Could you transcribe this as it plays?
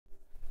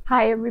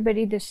Hi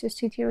everybody, this is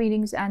TT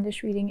Readings and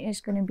this reading is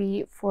going to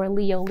be for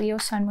Leo,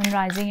 Sun, Moon,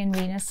 Rising, and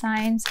Venus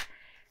signs.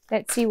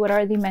 Let's see what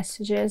are the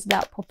messages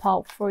that pop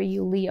out for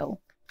you, Leo.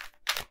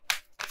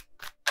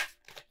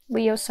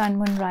 Leo, Sun,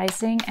 Moon,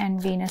 Rising,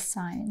 and Venus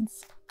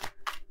signs.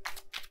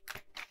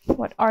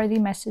 What are the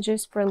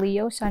messages for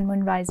Leo, Sun,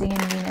 Moon, Rising,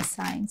 and Venus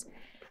signs?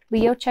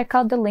 Leo, check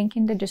out the link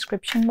in the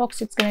description box.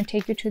 It's going to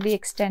take you to the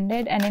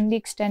extended, and in the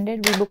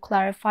extended we will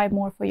clarify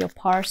more for your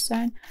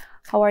person.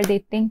 How are they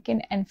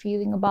thinking and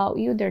feeling about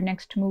you, their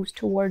next moves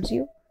towards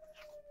you,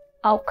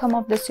 outcome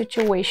of the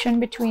situation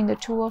between the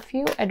two of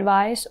you,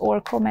 advice,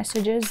 oracle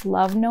messages,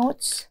 love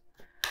notes,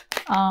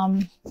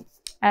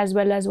 as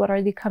well as what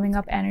are the coming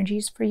up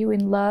energies for you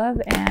in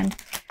love, and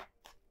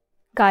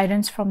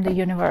guidance from the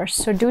universe.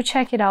 So do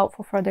check it out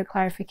for further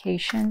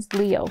clarifications,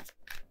 Leo.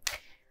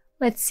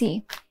 Let's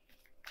see.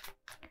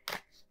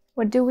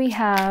 What do we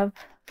have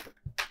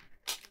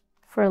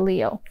for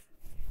Leo?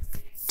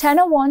 10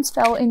 of Wands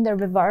fell in the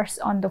reverse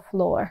on the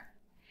floor.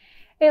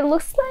 It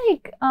looks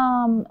like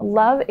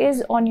love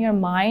is on your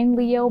mind,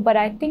 Leo, but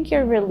I think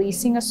you're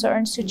releasing a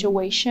certain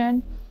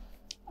situation.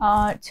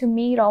 To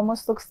me, it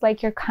almost looks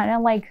like you're kind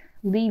of like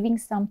leaving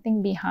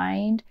something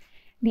behind.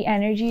 The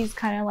energy is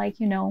kind of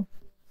like, you know,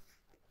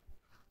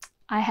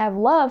 I have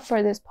love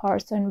for this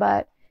person,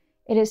 but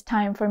it is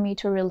time for me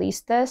to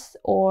release this.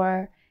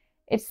 Or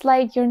it's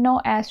like you're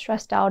not as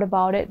stressed out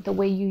about it the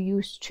way you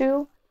used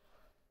to,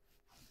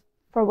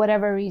 for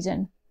whatever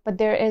reason, but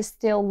there is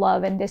still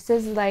love, and this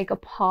is like a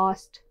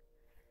past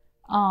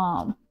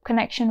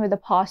connection with a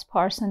past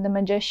person, the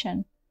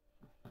Magician.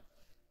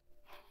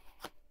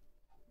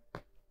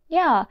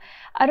 Yeah,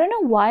 I don't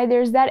know why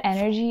there's that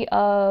energy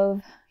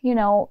of, you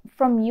know,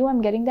 from you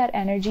I'm getting that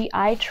energy.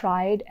 I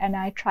tried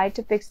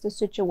to fix the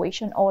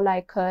situation all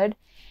I could,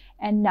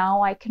 and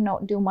now I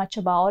cannot do much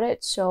about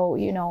it. So,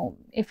 you know,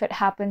 if it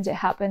happens, it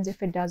happens.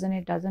 If it doesn't,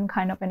 it doesn't,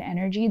 kind of an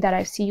energy that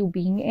I see you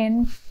being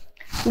in,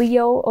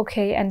 Leo.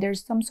 Okay, and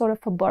there's some sort of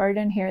a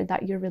burden here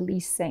that you're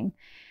releasing.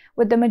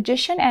 With the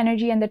Magician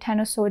energy and the 10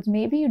 of Swords,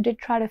 maybe you did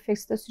try to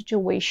fix the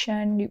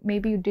situation.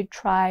 Maybe you did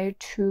try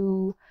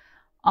to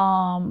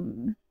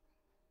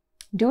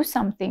do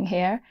something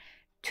here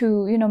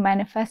to, you know,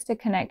 manifest a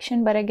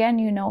connection. But again,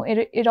 you know,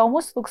 it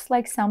almost looks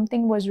like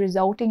something was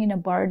resulting in a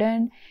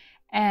burden,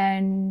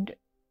 and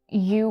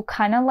you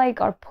kind of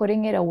like are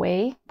putting it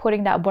away,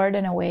 putting that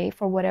burden away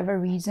for whatever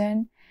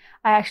reason.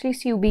 I actually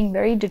see you being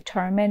very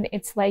determined.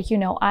 It's like, you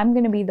know, I'm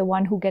going to be the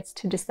one who gets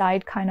to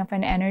decide, kind of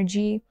an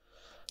energy.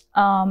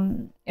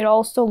 It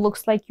also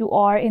looks like you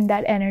are in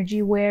that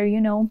energy where,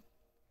 you know,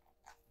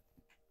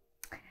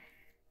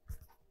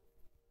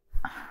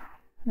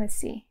 let's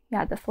see.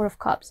 Yeah, the Four of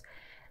Cups.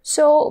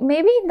 So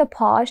maybe in the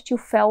past you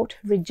felt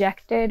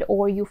rejected,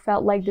 or you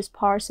felt like this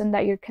person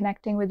that you're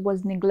connecting with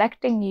was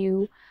neglecting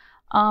you.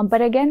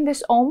 But again,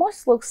 this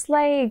almost looks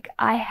like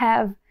I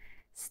have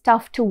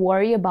stuff to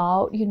worry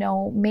about. You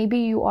know, maybe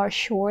you are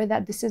sure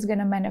that this is going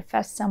to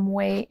manifest some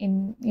way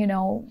in, you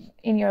know,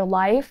 in your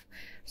life.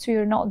 So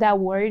you're not that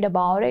worried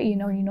about it. You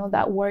know, you're not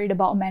that worried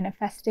about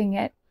manifesting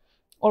it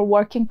or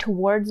working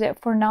towards it.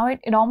 For now,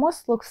 it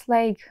almost looks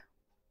like,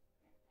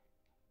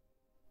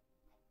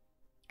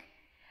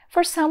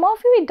 for some of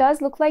you, it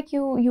does look like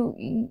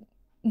you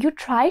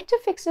tried to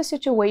fix the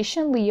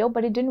situation, Leo,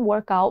 but it didn't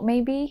work out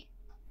maybe.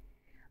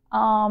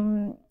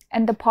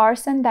 And the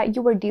person that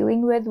you were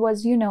dealing with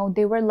was, you know,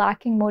 they were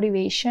lacking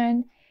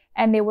motivation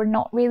and they were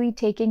not really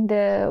taking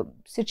the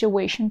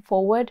situation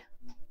forward.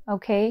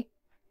 Okay.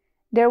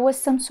 There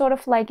was some sort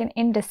of like an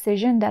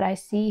indecision that I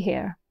see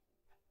here.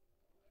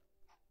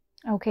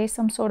 Okay.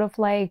 Some sort of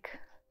like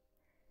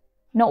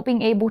not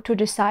being able to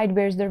decide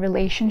where's the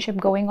relationship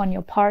going on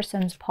your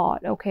person's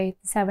part. Okay.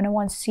 7 of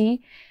Wands.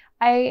 See,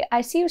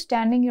 I see you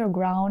standing your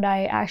ground.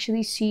 I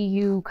actually see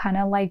you kind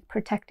of like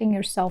protecting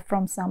yourself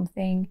from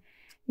something.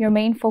 Your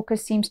main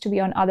focus seems to be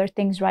on other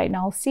things right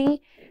now.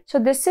 See, so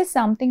this is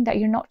something that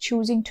you're not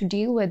choosing to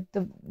deal with.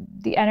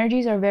 The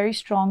energies are very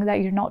strong that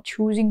you're not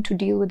choosing to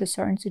deal with a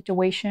certain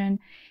situation.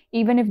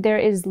 Even if there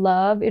is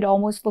love, it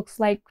almost looks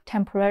like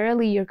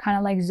temporarily you're kind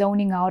of like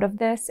zoning out of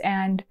this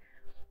and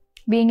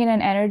being in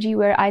an energy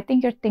where I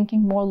think you're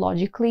thinking more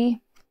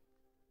logically.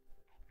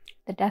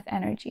 The Death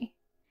energy.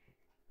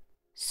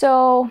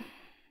 So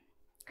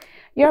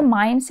your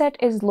mindset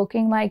is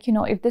looking like, you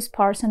know, if this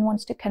person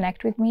wants to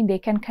connect with me, they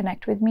can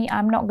connect with me.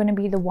 I'm not going to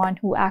be the one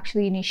who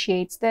actually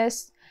initiates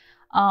this.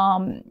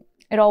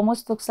 It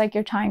almost looks like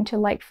you're trying to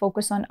like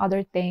focus on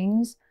other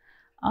things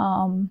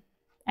and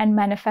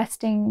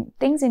manifesting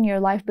things in your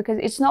life, because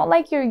it's not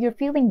like you're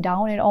feeling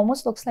down. It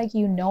almost looks like,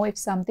 you know, if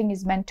something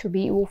is meant to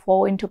be, it will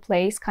fall into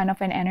place, kind of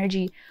an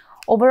energy.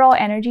 Overall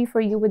energy for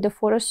you with the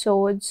Four of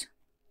Swords,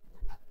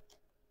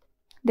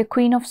 the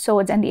Queen of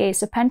Swords, and the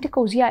Ace of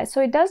Pentacles. Yeah,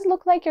 so it does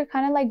look like you're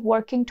kind of like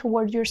working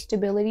towards your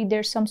stability.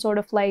 There's some sort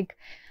of like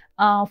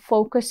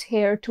focus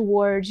here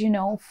towards, you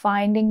know,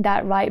 finding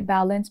that right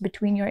balance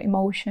between your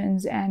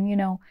emotions and, you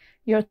know,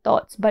 your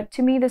thoughts. But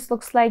to me, this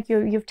looks like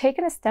you've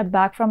taken a step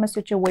back from a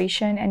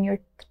situation and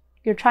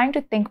you're trying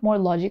to think more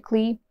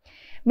logically.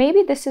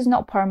 Maybe this is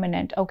not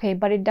permanent, okay,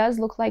 but it does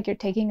look like you're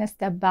taking a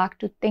step back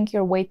to think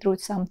your way through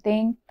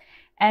something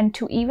and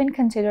to even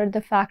consider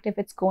the fact if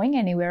it's going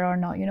anywhere or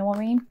not. You know what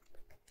I mean?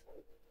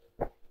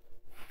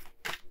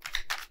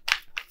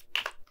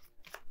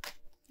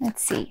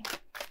 Let's see.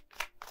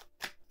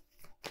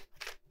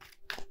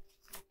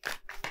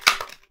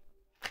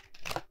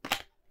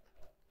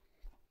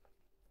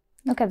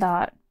 Look at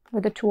that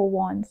with the Two of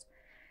Wands.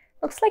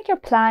 Looks like you're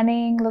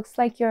planning. Looks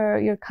like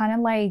you're kind of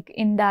like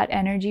in that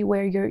energy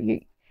where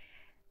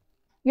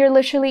you're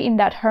literally in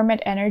that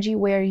hermit energy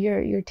where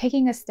you're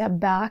taking a step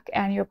back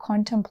and you're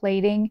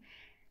contemplating.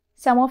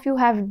 Some of you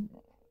have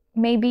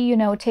maybe, you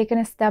know, taken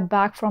a step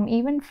back from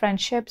even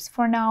friendships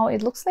for now.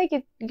 It looks like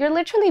you're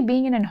literally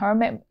being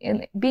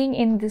being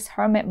in this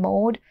hermit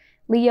mode,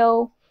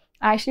 Leo.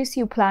 I actually see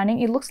you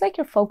planning. It looks like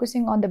you're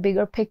focusing on the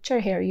bigger picture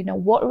here. You know,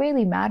 what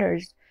really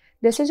matters.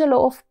 This is a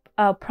lot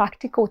of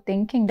practical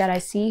thinking that I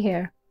see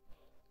here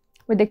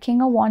with the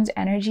King of Wands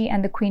energy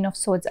and the Queen of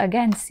Swords.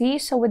 Again, see,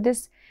 so with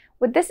this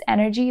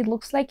energy, it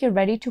looks like you're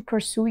ready to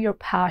pursue your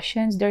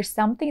passions. There's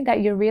something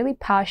that you're really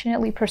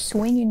passionately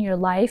pursuing in your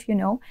life, you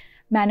know,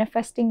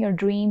 manifesting your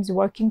dreams,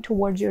 working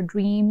towards your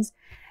dreams.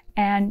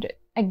 And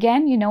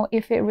again, you know,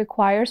 if it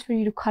requires for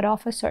you to cut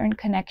off a certain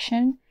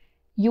connection,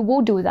 you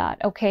will do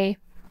that, okay?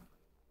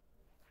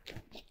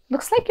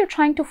 Looks like you're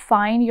trying to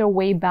find your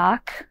way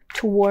back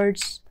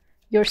towards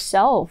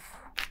yourself.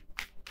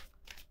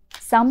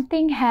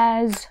 Something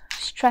has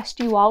stressed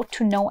you out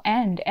to no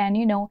end, and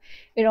you know,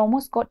 it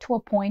almost got to a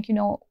point, you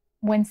know,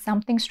 when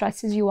something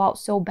stresses you out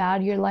so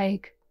bad, you're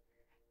like,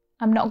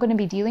 I'm not going to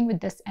be dealing with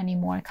this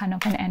anymore, kind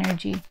of an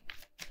energy.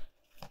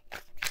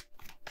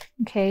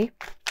 Okay.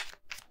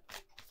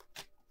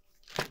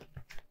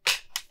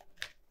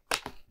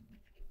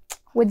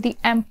 With the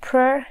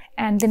Emperor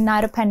and the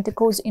Knight of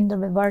Pentacles in the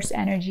reverse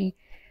energy,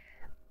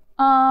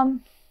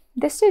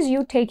 this is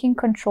you taking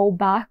control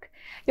back.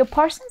 Your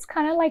person's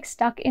kind of like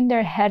stuck in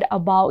their head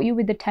about you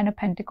with the Ten of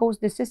Pentacles.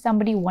 This is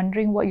somebody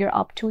wondering what you're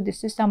up to.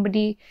 This is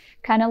somebody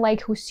kind of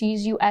like who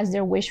sees you as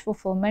their wish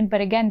fulfillment.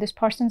 But again, this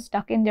person's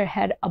stuck in their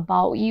head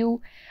about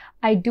you.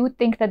 I do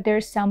think that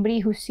there's somebody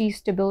who sees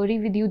stability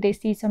with you. They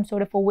see some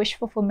sort of a wish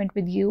fulfillment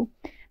with you.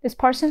 This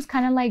person's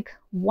kind of like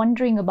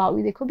wondering about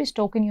you. They could be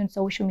stalking you on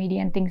social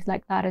media and things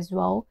like that as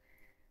well.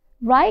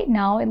 Right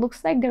now, it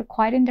looks like they're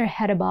quite in their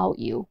head about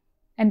you.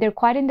 And they're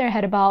quite in their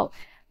head about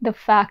the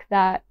fact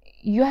that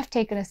you have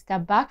taken a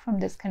step back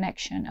from this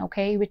connection,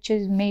 okay? Which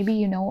is maybe,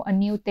 you know, a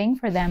new thing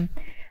for them.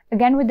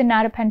 Again, with the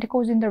Knight of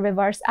Pentacles in the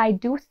reverse, I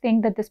do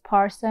think that this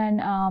person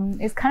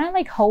is kind of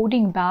like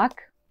holding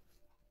back.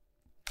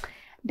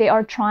 They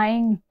are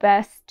trying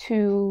best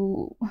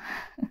to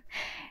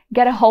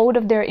get a hold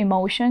of their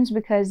emotions,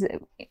 because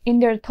in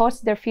their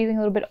thoughts, they're feeling a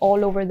little bit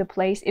all over the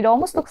place. It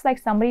almost looks like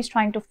somebody's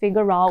trying to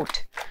figure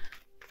out,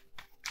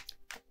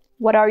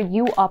 what are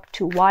you up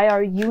to? Why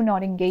are you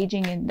not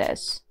engaging in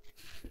this?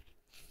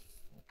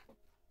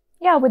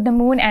 Yeah, with the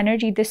Moon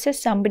energy, this is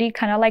somebody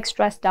kind of like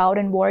stressed out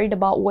and worried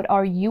about what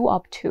are you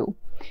up to.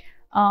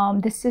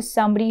 This is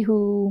somebody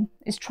who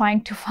is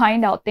trying to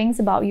find out things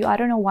about you. I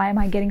don't know why am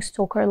I getting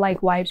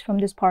stalker-like vibes from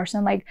this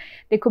person. Like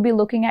they could be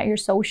looking at your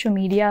social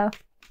media.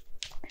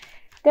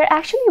 They're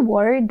actually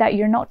worried that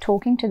you're not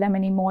talking to them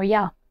anymore.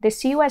 Yeah, they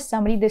see you as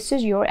somebody. This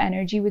is your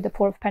energy with the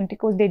Four of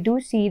Pentacles. They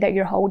do see that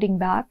you're holding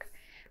back.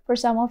 For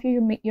some of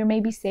you, you're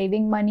maybe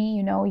saving money,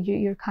 you know,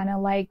 you're kind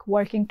of like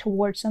working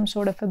towards some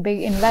sort of a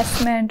big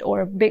investment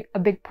or a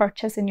big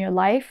purchase in your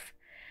life.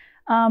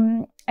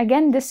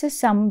 Again, this is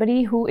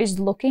somebody who is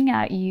looking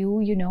at you,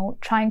 you know,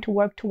 trying to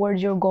work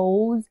towards your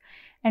goals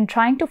and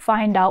trying to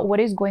find out what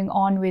is going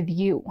on with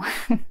you.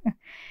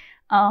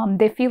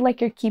 They feel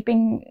like you're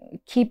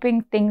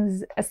keeping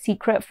things a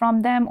secret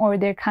from them, or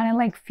they're kind of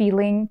like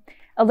feeling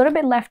a little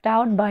bit left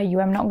out by you.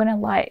 I'm not gonna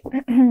lie.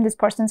 This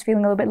person's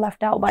feeling a little bit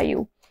left out by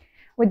you.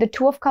 With the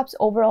Two of Cups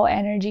overall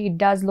energy, it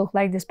does look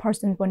like this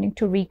person's wanting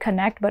to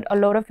reconnect, but a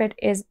lot of it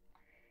is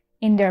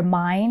in their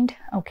mind,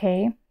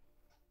 okay?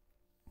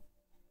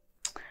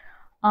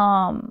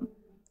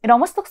 It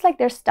almost looks like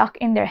they're stuck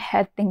in their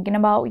head thinking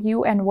about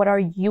you and what are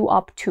you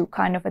up to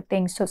kind of a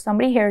thing. So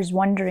somebody here is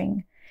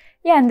wondering.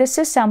 Yeah, and this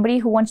is somebody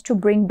who wants to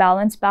bring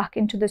balance back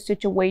into the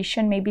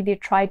situation. Maybe they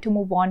tried to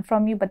move on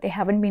from you, but they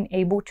haven't been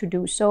able to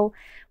do so.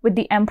 With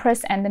the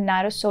Empress and the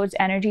Knight of Swords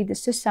energy,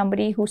 this is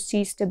somebody who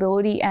sees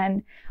stability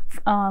and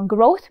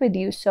growth with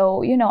you.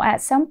 So, you know,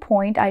 at some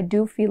point, I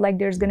do feel like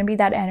there's going to be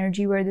that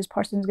energy where this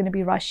person is going to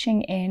be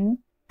rushing in,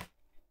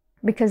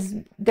 because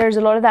there's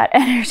a lot of that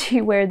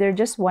energy where they're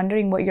just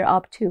wondering what you're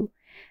up to.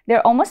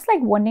 They're almost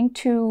like wanting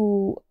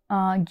to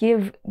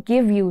give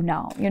you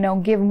now, you know,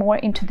 give more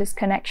into this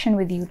connection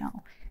with you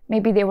now.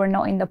 Maybe they were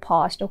not in the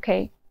past,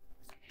 okay?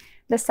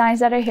 The signs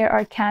that are here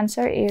are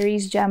Cancer,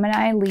 Aries,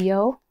 Gemini,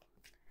 Leo,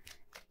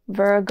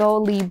 Virgo,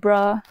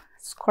 Libra,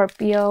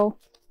 Scorpio,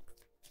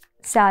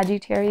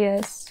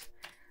 Sagittarius,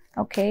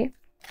 okay?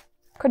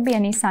 Could be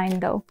any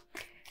sign though.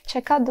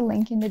 Check out the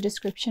link in the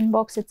description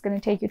box. It's going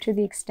to take you to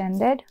the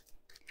extended.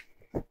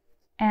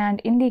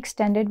 And in the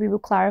extended, we will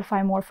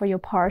clarify more for your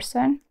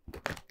person.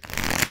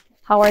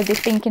 How are they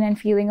thinking and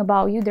feeling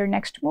about you? Their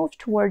next move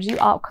towards you,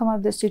 outcome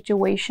of the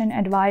situation,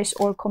 advice,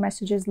 oracle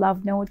messages,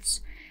 love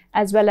notes,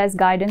 as well as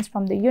guidance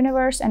from the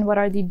universe. And what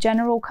are the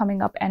general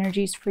coming up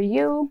energies for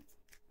you?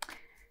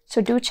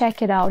 So do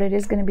check it out. It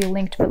is going to be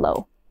linked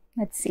below.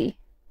 Let's see.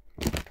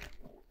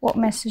 What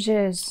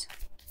messages?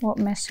 What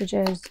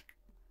messages?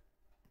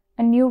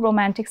 A new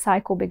romantic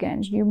cycle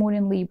begins. New moon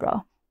in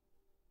Libra.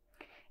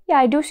 Yeah,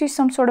 I do see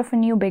some sort of a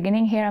new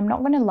beginning here. I'm not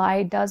going to lie.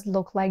 It does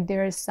look like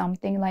there is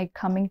something like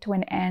coming to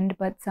an end,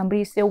 but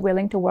somebody is still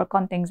willing to work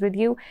on things with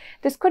you.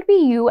 This could be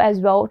you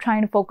as well,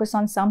 trying to focus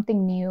on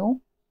something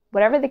new.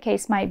 Whatever the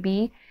case might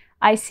be,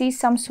 I see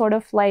some sort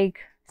of like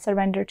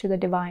surrender to the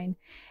divine.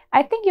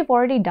 I think you've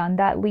already done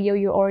that, Leo.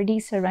 You're already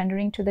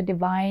surrendering to the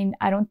divine.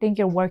 I don't think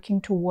you're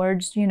working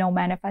towards, you know,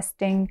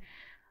 manifesting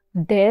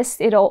this.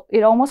 It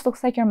almost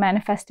looks like you're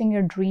manifesting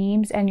your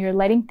dreams and you're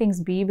letting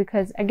things be,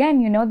 because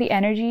again, you know, the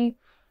energy,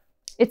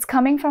 it's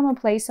coming from a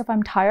place of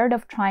I'm tired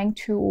of trying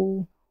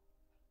to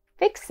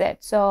fix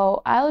it.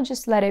 So I'll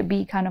just let it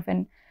be, kind of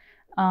an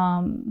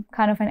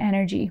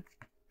energy.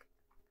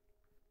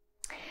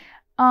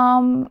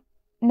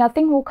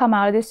 Nothing will come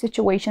out of this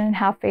situation, and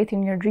have faith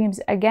in your dreams.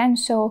 Again,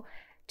 so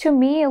to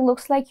me, it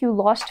looks like you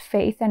lost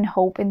faith and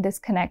hope in this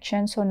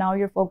connection. So now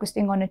you're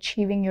focusing on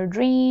achieving your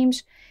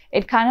dreams.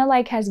 It kind of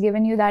like has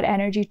given you that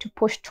energy to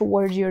push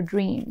towards your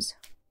dreams.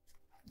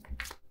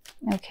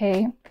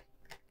 Okay.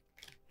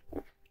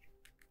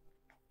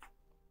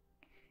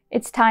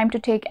 It's time to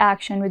take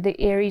action with the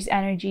Aries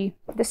energy.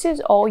 This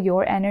is all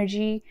your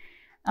energy.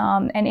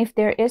 And if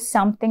there is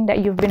something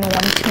that you've been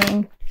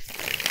wanting,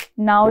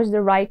 now is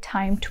the right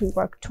time to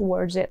work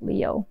towards it,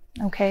 Leo.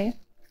 Okay.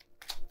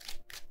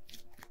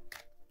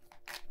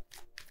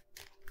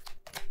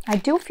 I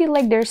do feel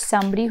like there's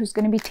somebody who's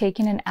going to be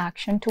taking an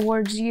action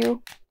towards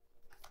you.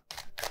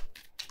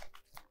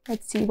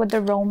 Let's see what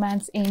the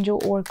romance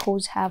angel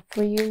oracles have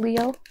for you,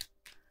 Leo.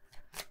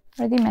 What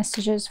are the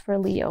messages for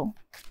Leo?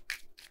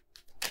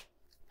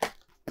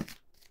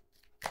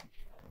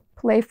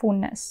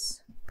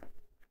 Playfulness,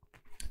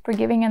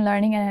 forgiving and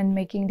learning and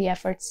making the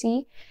effort.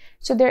 See,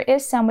 so there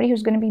is somebody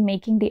who's going to be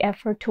making the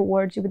effort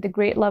towards you. With the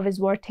great love is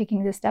worth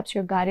taking the steps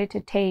you're guided to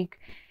take.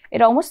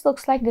 It almost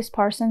looks like this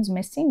person's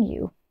missing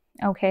you.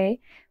 Okay.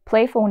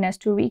 Playfulness,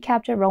 to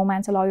recapture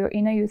romance, allow your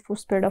inner youthful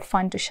spirit of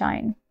fun to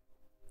shine.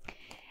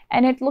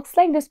 And it looks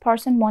like this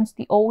person wants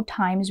the old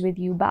times with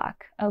you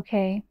back.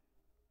 Okay.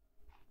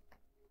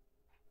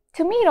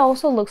 To me, it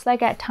also looks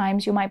like at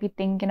times you might be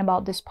thinking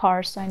about this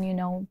person, you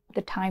know,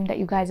 the time that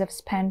you guys have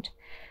spent.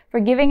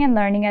 Forgiving and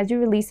learning, as you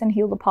release and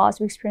heal the past,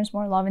 you experience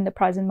more love in the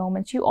present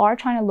moments. You are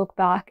trying to look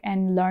back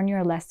and learn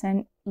your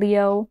lesson,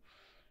 Leo.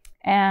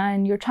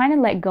 And you're trying to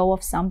let go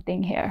of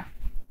something here.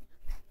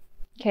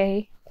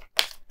 Okay.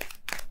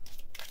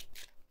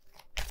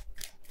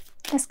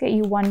 Let's get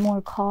you one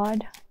more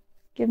card.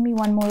 Give me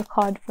one more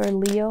card for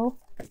Leo.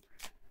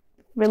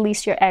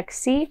 Release your ex.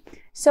 See?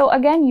 So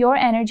again, your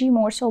energy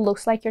more so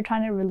looks like you're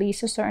trying to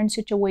release a certain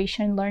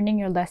situation, learning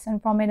your lesson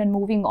from it and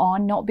moving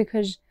on, not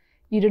because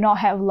you do not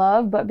have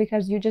love, but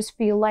because you just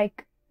feel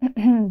like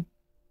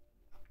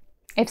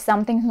if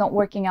something's not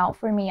working out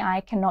for me,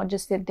 I cannot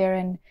just sit there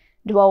and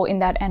dwell in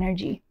that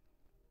energy.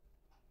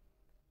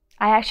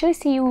 I actually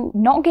see you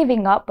not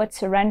giving up, but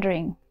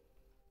surrendering.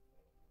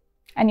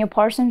 And your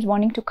person's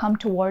wanting to come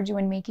towards you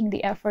and making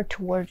the effort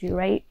towards you,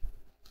 right?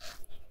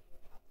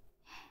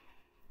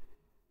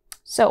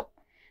 So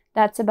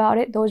that's about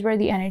it. Those were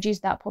the energies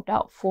that popped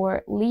out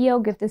for Leo.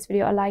 Give this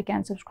video a like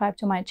and subscribe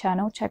to my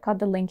channel. Check out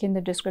the link in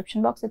the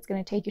description box. It's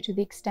going to take you to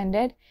the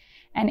extended.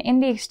 And in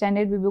the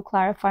extended, we will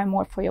clarify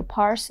more for your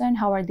person.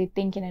 How are they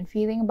thinking and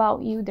feeling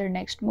about you? Their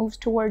next moves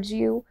towards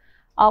you.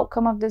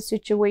 Outcome of the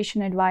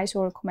situation, advice,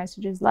 oracle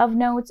messages, love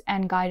notes,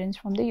 and guidance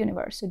from the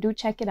universe. So do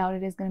check it out.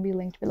 It is going to be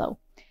linked below.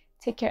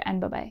 Take care and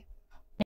bye-bye.